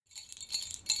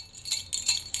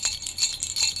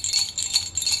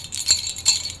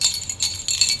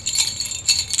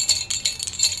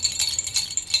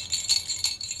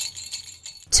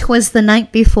'Twas the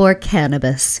Night Before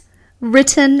Cannabis,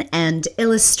 written and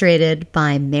illustrated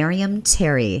by Miriam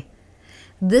Terry.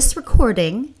 This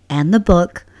recording and the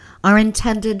book are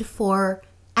intended for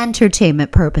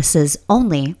entertainment purposes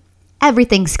only.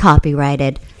 Everything's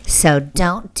copyrighted, so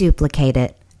don't duplicate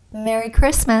it. Merry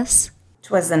Christmas.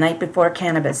 'Twas the Night Before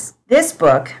Cannabis. This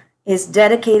book is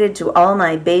dedicated to all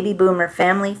my baby boomer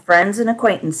family, friends, and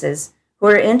acquaintances who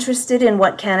are interested in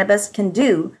what cannabis can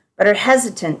do but are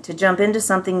hesitant to jump into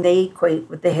something they equate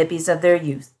with the hippies of their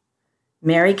youth.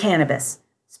 Merry Cannabis.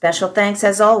 Special thanks,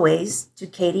 as always, to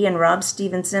Katie and Rob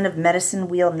Stevenson of Medicine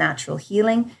Wheel Natural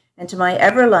Healing, and to my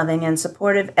ever-loving and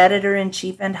supportive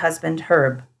editor-in-chief and husband,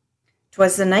 Herb.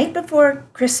 'Twas the night before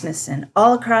Christmas, and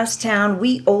all across town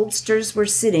we oldsters were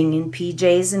sitting in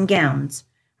PJs and gowns.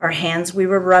 Our hands we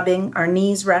were rubbing, our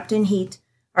knees wrapped in heat,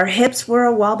 our hips were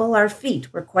a-wobble, our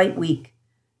feet were quite weak.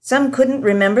 Some couldn't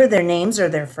remember their names or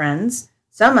their friends.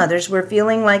 Some others were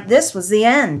feeling like this was the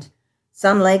end.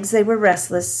 Some legs they were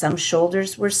restless, some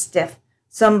shoulders were stiff,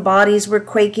 some bodies were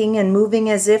quaking and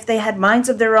moving as if they had minds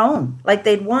of their own, like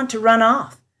they'd want to run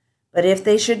off. But if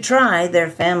they should try, their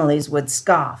families would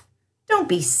scoff. Don't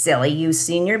be silly, you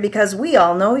senior, because we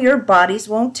all know your bodies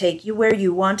won't take you where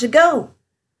you want to go.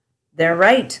 They're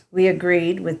right, we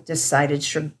agreed with decided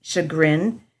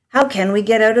chagrin. How can we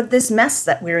get out of this mess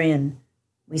that we're in?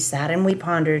 We sat and we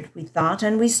pondered, we thought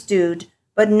and we stewed,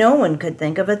 but no one could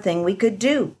think of a thing we could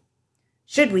do.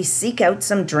 Should we seek out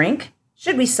some drink?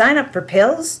 Should we sign up for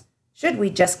pills? Should we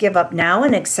just give up now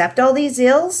and accept all these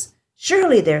ills?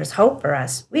 Surely there's hope for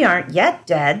us. We aren't yet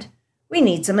dead. We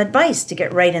need some advice to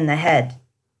get right in the head.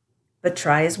 But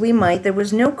try as we might, there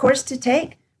was no course to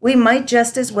take. We might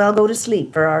just as well go to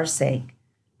sleep for our sake.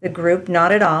 The group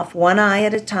nodded off, one eye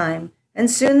at a time,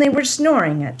 and soon they were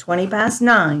snoring at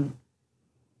 9:20.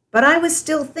 But I was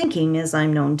still thinking, as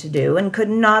I'm known to do, and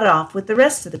couldn't nod off with the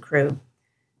rest of the crew.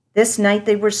 This night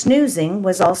they were snoozing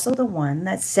was also the one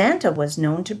that Santa was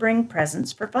known to bring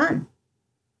presents for fun.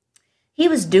 He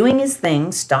was doing his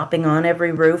thing, stopping on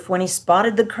every roof when he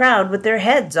spotted the crowd with their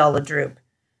heads all a-droop.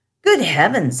 Good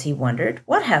heavens, he wondered,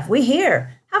 what have we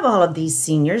here? Have all of these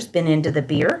seniors been into the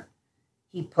beer?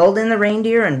 He pulled in the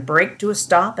reindeer and braked to a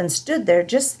stop and stood there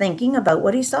just thinking about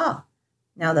what he saw.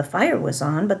 Now the fire was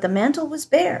on, but the mantel was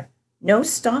bare. No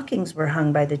stockings were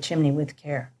hung by the chimney with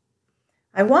care.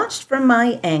 I watched from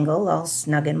my angle, all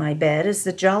snug in my bed, as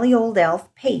the jolly old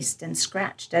elf paced and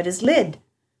scratched at his lid.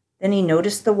 Then he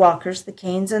noticed the walkers, the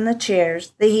canes, and the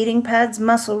chairs, the heating pads,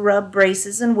 muscle rub,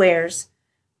 braces, and wares.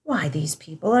 Why, these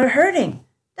people are hurting.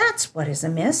 That's what is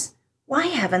amiss. Why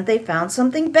haven't they found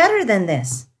something better than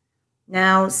this?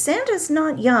 Now, Santa's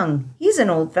not young. He's an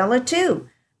old fella, too.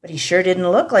 But he sure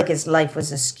didn't look like his life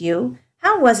was askew.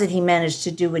 How was it he managed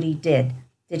to do what he did?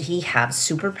 Did he have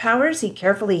superpowers he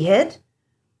carefully hid?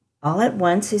 All at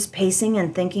once his pacing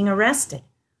and thinking arrested.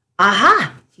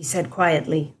 Aha, he said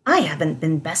quietly, I haven't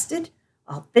been bested.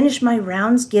 I'll finish my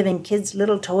rounds giving kids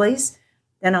little toys.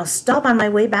 Then I'll stop on my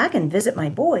way back and visit my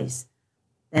boys.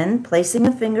 Then, placing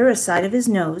a finger aside of his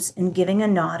nose and giving a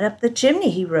nod up the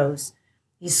chimney, he rose.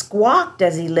 He squawked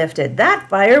as he lifted. That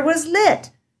fire was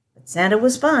lit. But Santa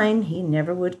was fine. He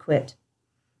never would quit.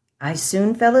 I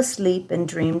soon fell asleep and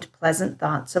dreamed pleasant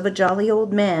thoughts of a jolly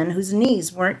old man whose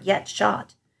knees weren't yet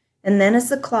shot. And then as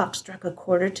the clock struck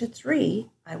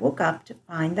 3:15, I woke up to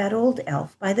find that old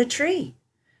elf by the tree.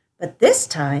 But this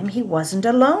time he wasn't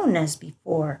alone as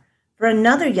before, for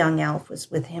another young elf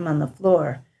was with him on the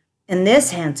floor. And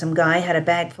this handsome guy had a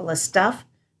bag full of stuff,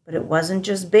 but it wasn't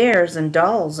just bears and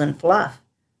dolls and fluff.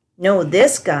 No,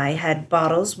 this guy had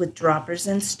bottles with droppers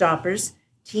and stoppers,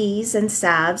 teas and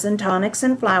salves and tonics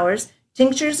and flowers,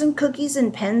 tinctures and cookies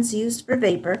and pens used for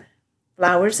vapor,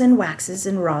 flowers and waxes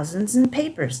and rosins and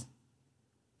papers.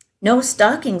 No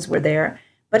stockings were there,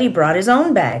 but he brought his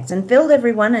own bags and filled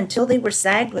everyone until they were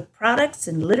sagged with products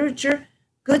and literature,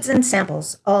 goods and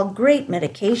samples, all great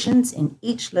medications in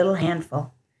each little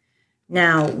handful.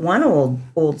 Now, one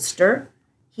oldster,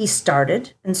 he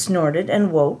started and snorted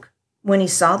and woke. When he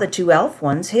saw the two elf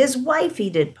ones, his wife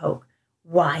he did poke.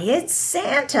 Why, it's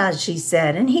Santa, she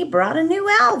said, and he brought a new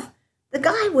elf, the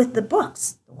guy with the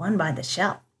books, the one by the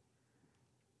shelf.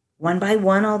 One by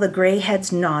one, all the gray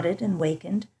heads nodded and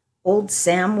wakened. Old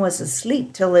Sam was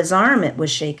asleep till his arm it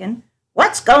was shaken.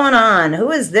 What's going on?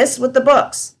 Who is this with the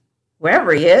books?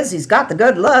 Whoever he is, he's got the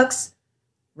good looks.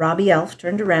 Robbie Elf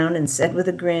turned around and said with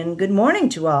a grin, Good morning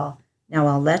to all. Now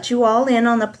I'll let you all in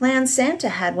on the plan Santa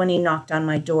had when he knocked on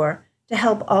my door to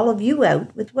help all of you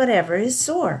out with whatever is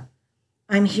sore.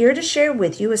 I'm here to share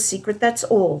with you a secret that's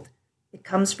old. It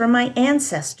comes from my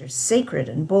ancestors, sacred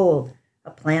and bold,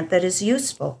 a plant that is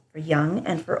useful for young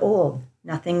and for old.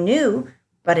 Nothing new,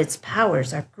 but its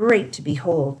powers are great to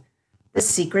behold. The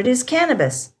secret is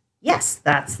cannabis. Yes,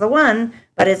 that's the one,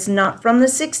 but it's not from the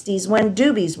 60s when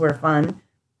doobies were fun.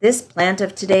 This plant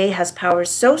of today has powers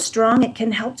so strong it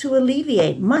can help to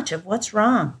alleviate much of what's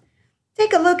wrong.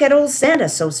 Take a look at old Santa,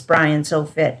 so spry and so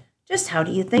fit. Just how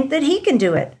do you think that he can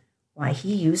do it? Why,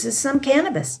 he uses some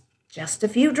cannabis, just a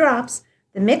few drops.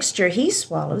 The mixture he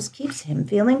swallows keeps him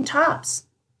feeling tops.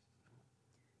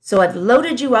 So I've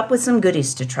loaded you up with some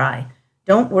goodies to try.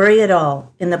 Don't worry at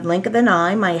all. In the blink of an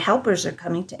eye, my helpers are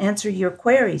coming to answer your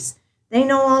queries. They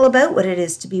know all about what it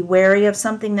is to be wary of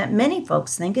something that many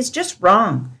folks think is just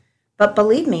wrong. But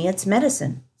believe me, it's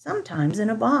medicine, sometimes in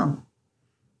a bong.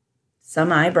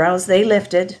 Some eyebrows they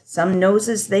lifted, some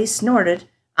noses they snorted.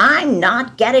 I'm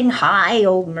not getting high,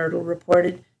 old Myrtle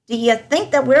reported. Do you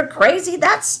think that we're crazy?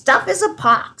 That stuff is a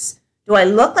pox. Do I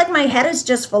look like my head is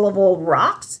just full of old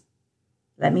rocks?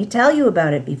 Let me tell you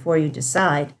about it before you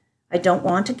decide. I don't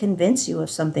want to convince you of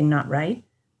something not right.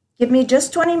 Give me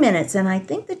just 20 minutes, and I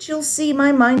think that you'll see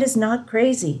my mind is not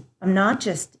crazy. I'm not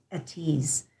just a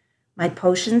tease. My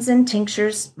potions and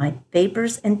tinctures, my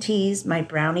vapors and teas, my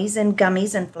brownies and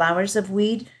gummies and flowers of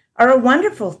weed are a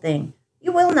wonderful thing.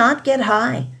 You will not get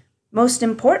high. Most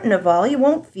important of all, you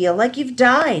won't feel like you've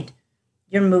died.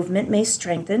 Your movement may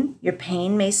strengthen, your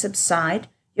pain may subside,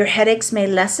 your headaches may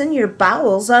lessen, your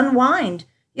bowels unwind.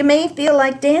 You may feel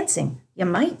like dancing. You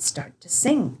might start to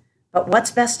sing. But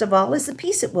what's best of all is the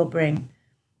peace it will bring.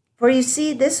 For you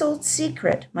see, this old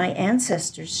secret my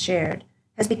ancestors shared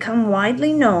has become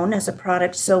widely known as a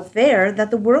product so fair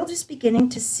that the world is beginning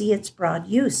to see its broad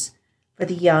use. For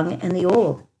the young and the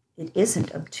old, it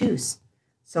isn't obtuse.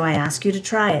 So I ask you to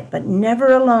try it, but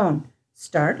never alone.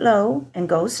 Start low and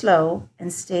go slow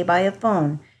and stay by a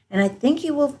phone. And I think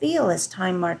you will feel as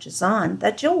time marches on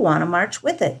that you'll want to march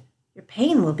with it. Your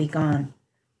pain will be gone.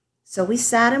 So we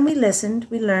sat and we listened,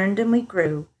 we learned and we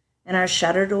grew, and our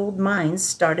shuttered old minds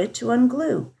started to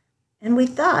unglue. And we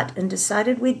thought and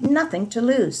decided we'd nothing to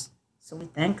lose. So we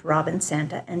thanked Rob and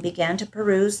Santa and began to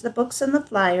peruse the books and the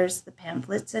flyers, the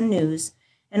pamphlets and news,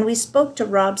 and we spoke to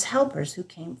Rob's helpers who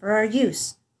came for our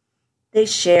use. They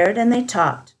shared and they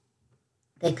talked.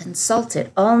 They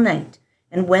consulted all night,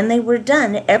 and when they were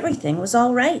done, everything was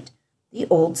all right. The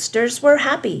oldsters were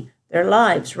happy, their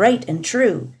lives right and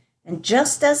true. And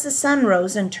just as the sun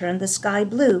rose and turned the sky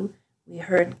blue, we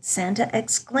heard Santa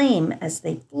exclaim as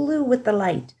they flew with the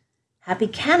light, "Happy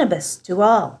cannabis to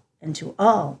all, and to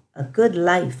all a good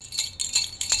life."